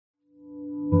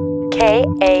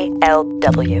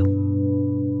KALW.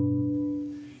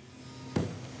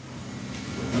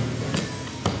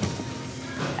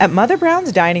 At Mother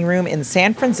Brown's Dining Room in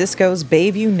San Francisco's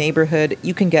Bayview neighborhood,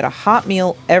 you can get a hot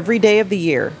meal every day of the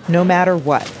year, no matter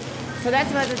what. So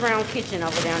that's Mother Brown Kitchen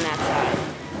over there on that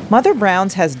side. Mother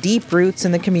Brown's has deep roots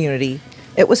in the community.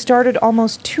 It was started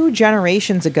almost 2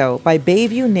 generations ago by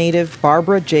Bayview native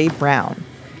Barbara J. Brown.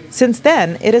 Since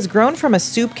then, it has grown from a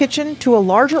soup kitchen to a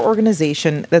larger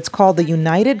organization that's called the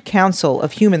United Council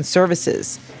of Human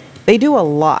Services. They do a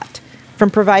lot, from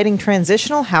providing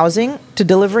transitional housing to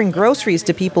delivering groceries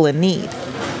to people in need.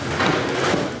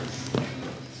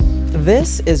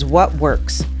 This is What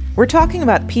Works. We're talking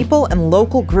about people and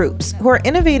local groups who are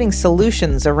innovating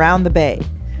solutions around the Bay.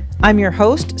 I'm your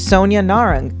host, Sonia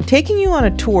Narang, taking you on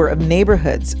a tour of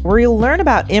neighborhoods where you'll learn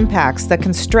about impacts that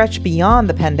can stretch beyond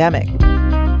the pandemic.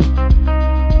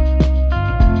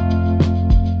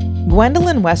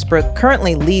 Gwendolyn Westbrook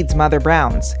currently leads Mother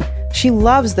Brown's. She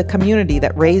loves the community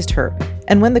that raised her,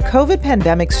 and when the COVID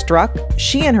pandemic struck,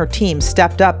 she and her team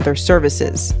stepped up their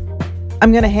services.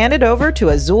 I'm going to hand it over to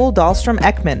Azul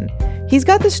Dahlstrom-Ekman. He's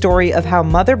got the story of how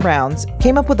Mother Brown's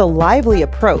came up with a lively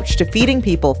approach to feeding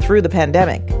people through the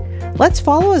pandemic. Let's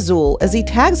follow Azul as he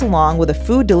tags along with a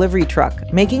food delivery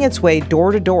truck making its way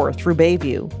door to door through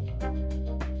Bayview.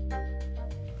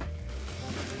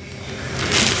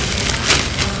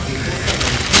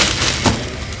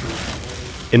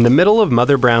 In the middle of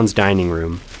Mother Brown's dining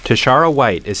room, Tashara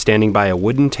White is standing by a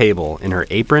wooden table in her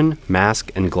apron, mask,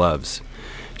 and gloves.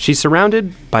 She's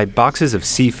surrounded by boxes of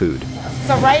seafood.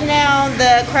 So right now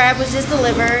the crab was just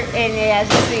delivered, and as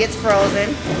you see, it's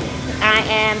frozen. I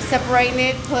am separating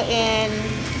it, putting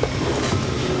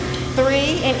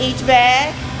 3 in each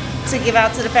bag to give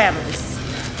out to the families.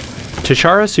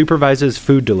 Tashara supervises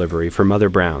food delivery for Mother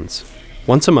Brown's.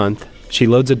 Once a month, she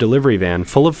loads a delivery van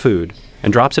full of food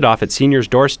and drops it off at seniors'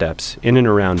 doorsteps in and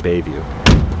around Bayview.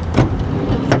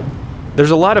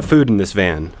 There's a lot of food in this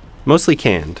van, mostly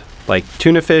canned, like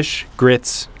tuna fish,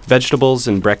 grits, vegetables,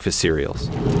 and breakfast cereals.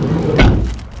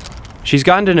 She's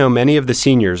gotten to know many of the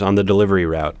seniors on the delivery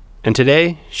route, and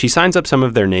today she signs up some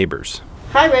of their neighbors.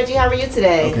 Hi Reggie, how are you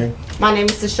today? Okay. My name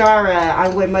is Tashara.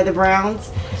 I'm with Mother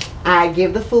Brown's. I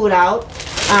give the food out,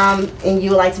 and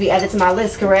you would like to be added to my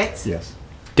list, correct? Yes.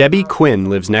 Debbie Quinn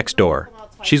lives next door.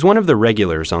 She's one of the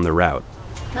regulars on the route.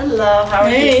 Hello, how are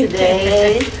you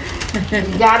today?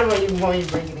 You got it when you want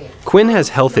to bring it in. Quinn has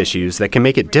health issues that can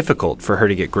make it difficult for her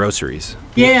to get groceries.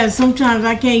 Yeah, sometimes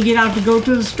I can't get out to go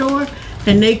to the store,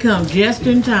 and they come just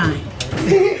in time.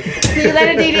 See you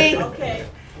later, Dee Dee. Okay.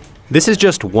 This is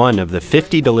just one of the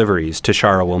 50 deliveries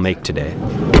Tashara will make today.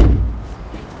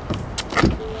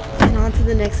 And on to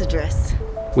the next address.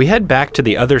 We head back to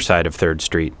the other side of 3rd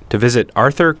Street to visit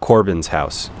Arthur Corbin's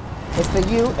house. It's for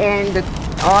you and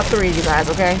all 3 of you guys,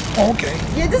 okay? Okay.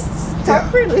 Yeah, just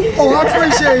talk freely. Oh, I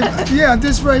appreciate it. Yeah,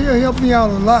 this right here helped me out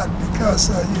a lot because,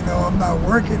 I'm not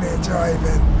working at Jive.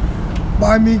 And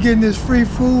by me getting this free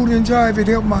food in Jive, it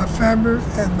helped my family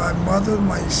and my mother,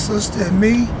 my sister, and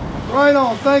me. Right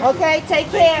on. Thank you. Okay,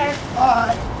 take care. All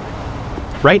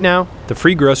right. Right now, the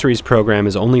free groceries program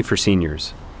is only for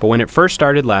seniors, but when it first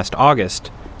started last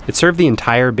August, it served the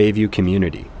entire Bayview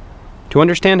community. To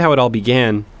understand how it all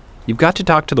began, you've got to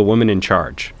talk to the woman in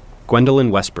charge, Gwendolyn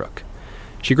Westbrook.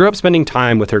 She grew up spending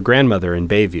time with her grandmother in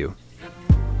Bayview.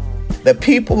 The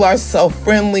people are so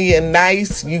friendly and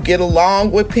nice. You get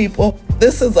along with people.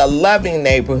 This is a loving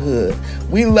neighborhood.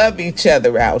 We love each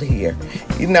other out here.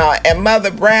 And Mother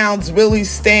Brown's really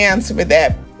stands for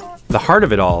that. The heart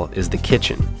of it all is the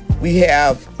kitchen. We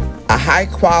have a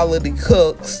high-quality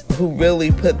cooks who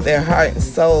really put their heart and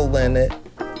soul in it.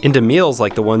 Into meals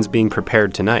like the ones being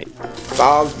prepared tonight.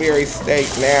 Salisbury steak,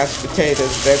 mashed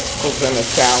potatoes, vegetables, and a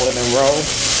salad and roll.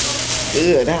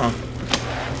 Good, huh?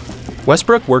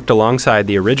 Westbrook worked alongside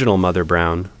the original Mother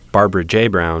Brown, Barbara J.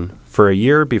 Brown, for a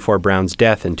year before Brown's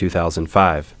death in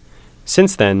 2005.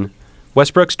 Since then,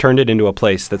 Westbrook's turned it into a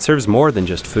place that serves more than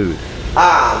just food.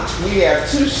 We have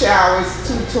 2 showers,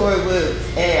 2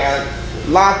 toilets, and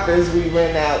lockers we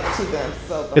rent out to them.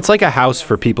 It's like a house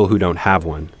for people who don't have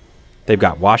one. They've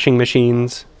got washing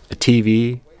machines, a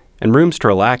TV, and rooms to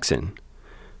relax in.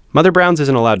 Mother Brown's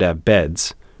isn't allowed to have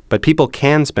beds, but people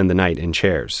can spend the night in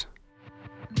chairs.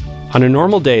 On a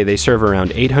normal day, they serve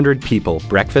around 800 people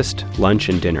breakfast, lunch,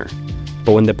 and dinner.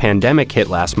 But when the pandemic hit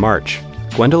last March,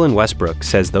 Gwendolyn Westbrook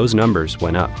says those numbers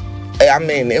went up.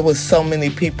 It was so many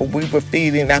people. We were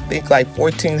feeding, I think, like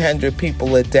 1,400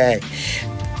 people a day.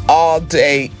 All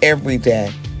day, every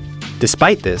day.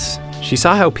 Despite this, she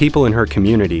saw how people in her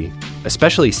community,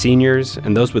 especially seniors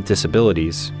and those with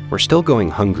disabilities, were still going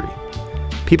hungry.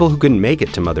 people who couldn't make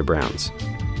it to Mother Brown's.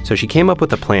 So she came up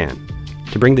with a plan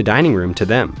to bring the dining room to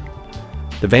them.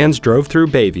 The vans drove through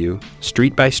Bayview,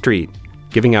 street by street,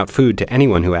 giving out food to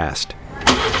anyone who asked.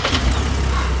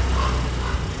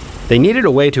 They needed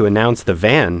a way to announce the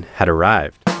van had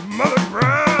arrived.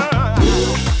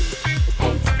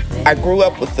 I grew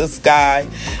up with this guy,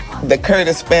 the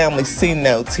Curtis Family C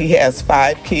Notes. He has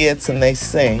 5 kids and they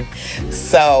sing.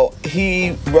 So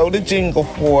he wrote a jingle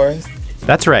for us.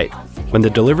 That's right. When the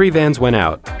delivery vans went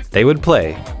out, they would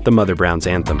play the Mother Brown's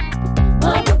anthem.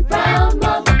 Mother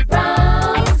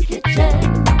Brown's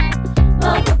kitchen.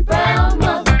 Mother Brown,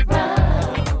 Mother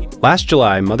Brown. Last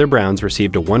July, Mother Brown's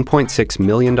received a $1.6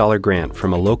 million grant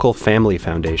from a local family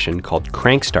foundation called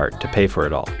Crankstart to pay for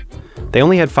it all. They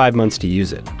only had 5 months to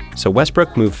use it, so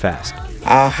Westbrook moved fast.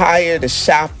 I hired a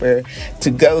shopper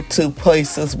to go to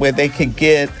places where they could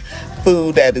get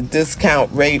food at a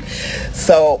discount rate.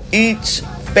 So each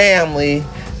family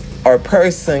or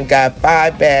person got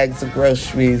 5 bags of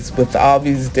groceries with all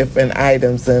these different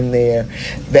items in there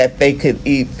that they could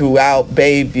eat throughout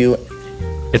Bayview.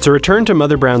 It's a return to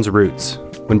Mother Brown's roots,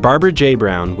 when Barbara J.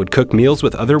 Brown would cook meals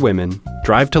with other women,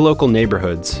 drive to local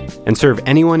neighborhoods, and serve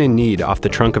anyone in need off the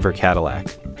trunk of her Cadillac.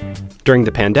 During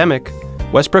the pandemic,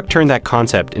 Westbrook turned that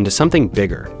concept into something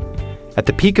bigger. At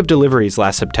the peak of deliveries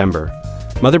last September,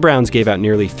 Mother Brown's gave out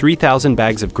nearly 3,000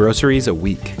 bags of groceries a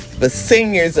week. The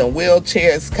seniors in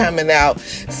wheelchairs coming out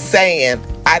saying,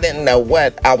 I didn't know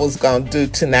what I was going to do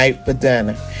tonight for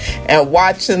dinner. And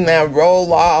watching them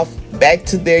roll off back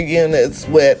to their units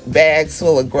with bags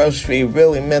full of grocery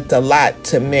really meant a lot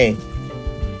to me.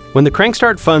 When the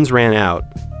Crankstart funds ran out,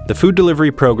 the food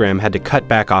delivery program had to cut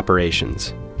back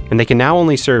operations, and they can now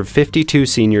only serve 52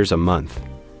 seniors a month.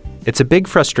 It's a big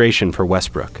frustration for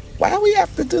Westbrook. Why do we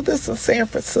have to do this in San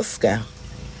Francisco?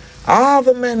 All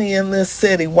the money in this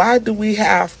city, why do we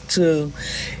have to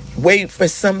wait for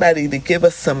somebody to give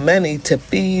us some money to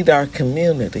feed our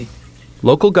community?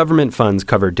 Local government funds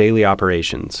cover daily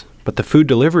operations, but the food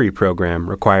delivery program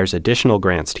requires additional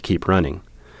grants to keep running.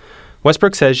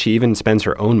 Westbrook says she even spends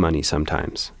her own money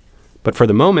sometimes. But for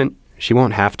the moment, she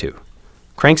won't have to.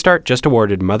 Crankstart just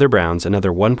awarded Mother Brown's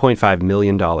another $1.5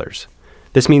 million.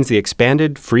 This means the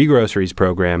expanded free groceries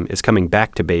program is coming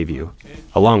back to Bayview,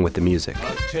 along with the music.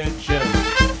 Attention,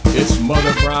 it's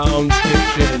Mother Brown's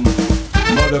kitchen.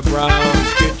 Mother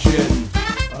Brown's kitchen.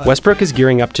 Westbrook is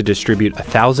gearing up to distribute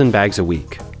 1,000 bags a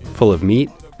week, full of meat,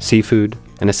 seafood,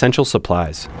 and essential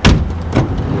supplies.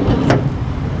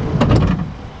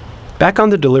 Back on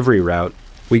the delivery route,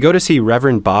 we go to see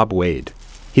Reverend Bob Wade.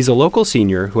 He's a local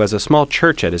senior who has a small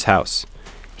church at his house.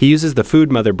 He uses the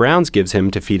food Mother Brown's gives him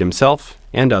to feed himself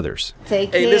and others.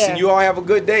 Take care. Hey, listen, you all have a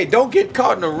good day. Don't get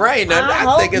caught in the rain.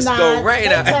 I think it's going to rain.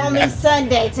 They told me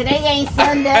Sunday. Today ain't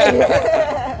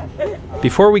Sunday.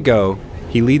 Before we go,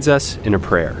 he leads us in a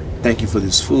prayer. Thank you for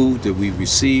this food that we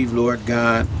receive, Lord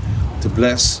God, to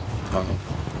bless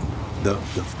the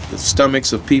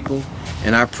stomachs of people.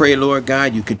 And I pray, Lord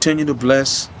God, you continue to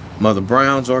bless Mother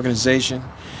Brown's organization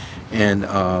and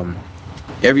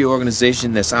every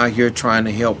organization that's out here trying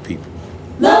to help people.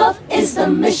 Love is the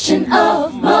mission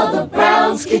of Mother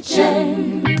Brown's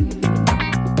kitchen.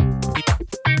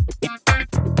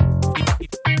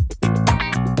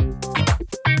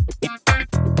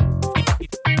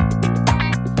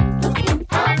 Looking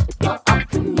out for our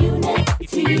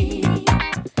community.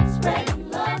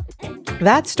 Spreading love and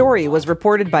That story was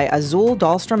reported by Azul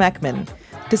Dahlstrom-Ekman.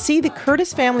 To see the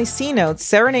Curtis Family C Notes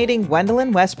serenading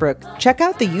Gwendolyn Westbrook, check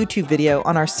out the YouTube video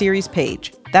on our series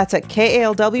page. That's at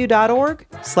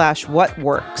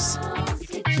kalw.org/whatworks.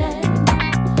 kitchen.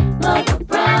 Mother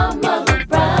Brown, Mother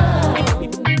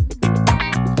Brown.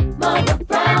 Mother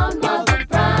Brown, Mother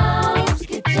Brown's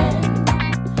kitchen.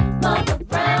 Mother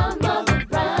Brown, Mother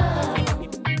Brown.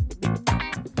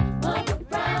 Mother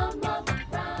Brown, Mother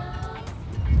Brown.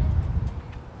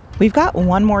 We've got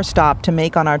one more stop to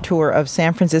make on our tour of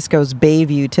San Francisco's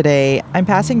Bayview today. I'm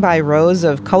passing by rows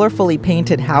of colorfully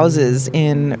painted houses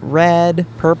in red,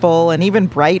 purple, and even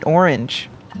bright orange.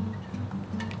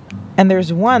 And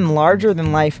there's one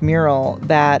larger-than-life mural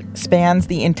that spans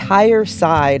the entire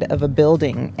side of a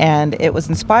building, and it was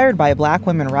inspired by Black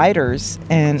women writers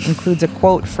and includes a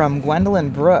quote from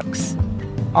Gwendolyn Brooks.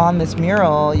 On this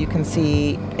mural, you can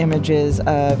see images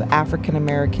of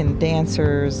African-American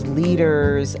dancers,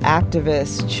 leaders,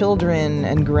 activists, children,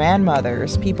 and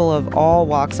grandmothers, people of all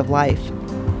walks of life.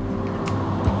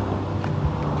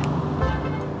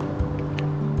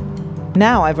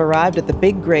 Now I've arrived at the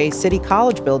big gray City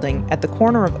College building at the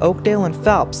corner of Oakdale and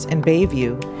Phelps in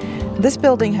Bayview. This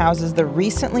building houses the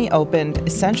recently opened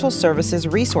Essential Services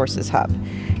Resources Hub.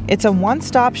 It's a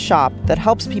one-stop shop that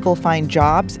helps people find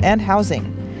jobs and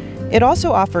housing. It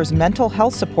also offers mental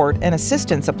health support and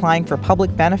assistance applying for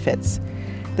public benefits.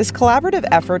 This collaborative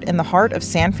effort in the heart of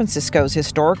San Francisco's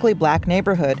historically Black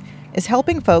neighborhood is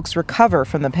helping folks recover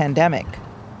from the pandemic.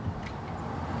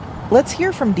 Let's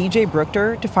hear from DJ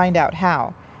Brookter to find out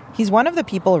how. He's one of the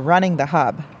people running the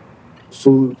hub.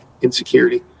 Food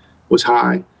insecurity was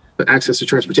high. The access to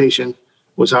transportation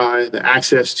was high. The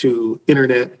access to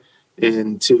internet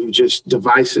and to just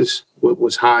devices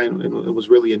was high, and it was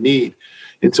really a need.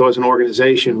 And so as an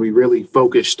organization, we really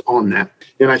focused on that.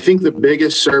 And I think the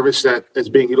biggest service that is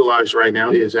being utilized right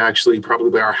now is actually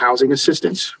probably our housing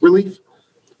assistance relief,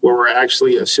 where we're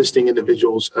actually assisting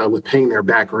individuals with paying their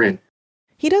back rent.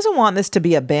 He doesn't want this to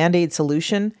be a Band-Aid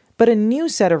solution, but a new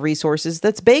set of resources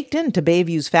that's baked into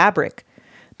Bayview's fabric.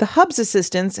 The hub's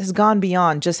assistance has gone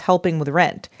beyond just helping with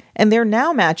rent, and they're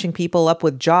now matching people up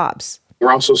with jobs.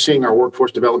 We're also seeing our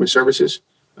workforce development services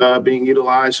being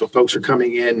utilized. So folks are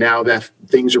coming in now that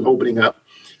things are opening up.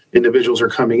 Individuals are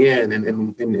coming in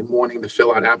and wanting to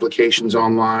fill out applications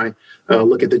online,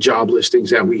 look at the job listings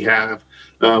that we have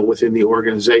within the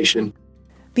organization.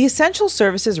 The Essential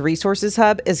Services Resources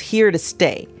Hub is here to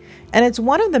stay, and it's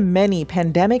one of the many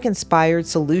pandemic-inspired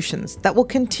solutions that will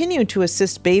continue to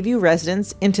assist Bayview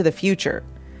residents into the future.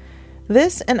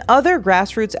 This and other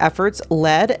grassroots efforts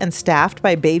led and staffed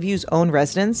by Bayview's own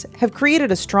residents have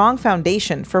created a strong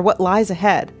foundation for what lies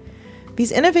ahead.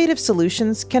 These innovative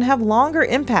solutions can have longer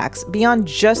impacts beyond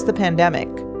just the pandemic.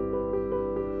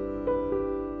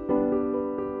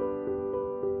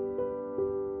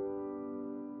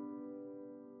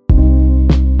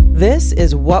 This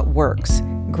is What Works,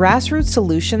 grassroots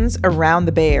solutions around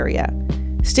the Bay Area.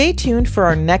 Stay tuned for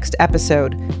our next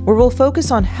episode, where we'll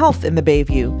focus on health in the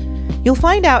Bayview. You'll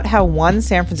find out how one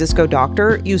San Francisco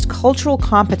doctor used cultural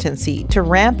competency to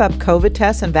ramp up COVID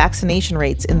tests and vaccination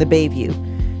rates in the Bayview.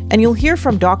 And you'll hear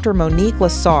from Dr. Monique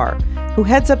Lassar, who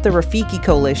heads up the Rafiki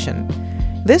Coalition.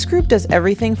 This group does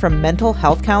everything from mental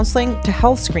health counseling to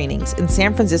health screenings in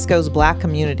San Francisco's Black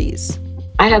communities.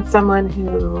 I had someone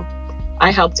who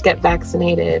I helped get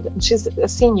vaccinated. She's a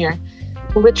senior.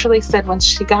 Literally said when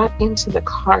she got into the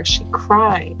car, she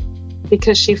cried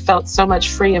because she felt so much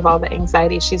free of all the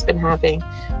anxiety she's been having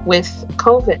with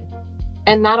COVID.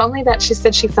 And not only that, she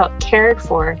said she felt cared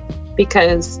for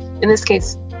because in this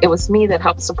case, it was me that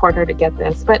helped support her to get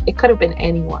this, but it could have been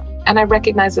anyone. And I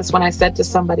recognized this when I said to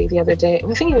somebody the other day,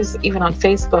 I think it was even on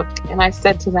Facebook, and I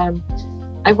said to them,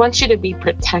 I want you to be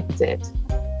protected.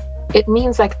 It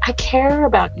means like, I care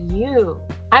about you.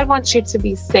 I want you to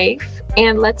be safe,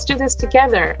 and let's do this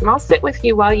together. And I'll sit with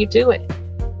you while you do it.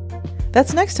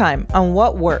 That's next time on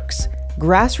What Works,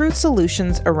 grassroots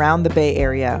solutions around the Bay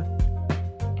Area.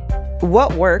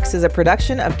 What Works is a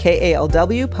production of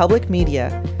KALW Public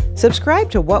Media. Subscribe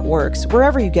to What Works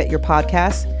wherever you get your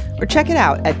podcasts, or check it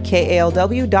out at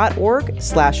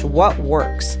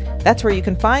kalw.org/whatworks. That's where you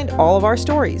can find all of our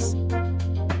stories.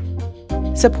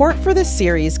 Support for this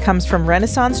series comes from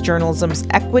Renaissance Journalism's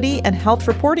Equity and Health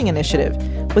Reporting Initiative,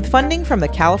 with funding from the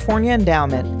California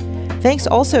Endowment. Thanks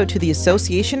also to the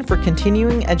Association for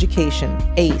Continuing Education,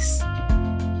 ACE.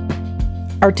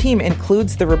 Our team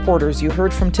includes the reporters you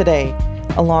heard from today,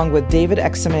 along with David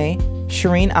Exame,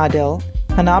 Shireen Adil,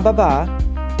 Hana Baba,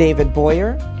 David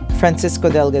Boyer, Francisco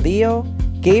Delgadillo,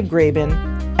 Gabe Graben,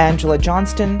 Angela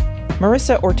Johnston,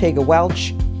 Marissa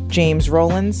Ortega-Welch, James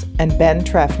Rowlands, and Ben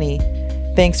Trefny.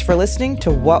 Thanks for listening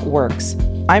to What Works.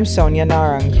 I'm Sonia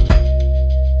Narang.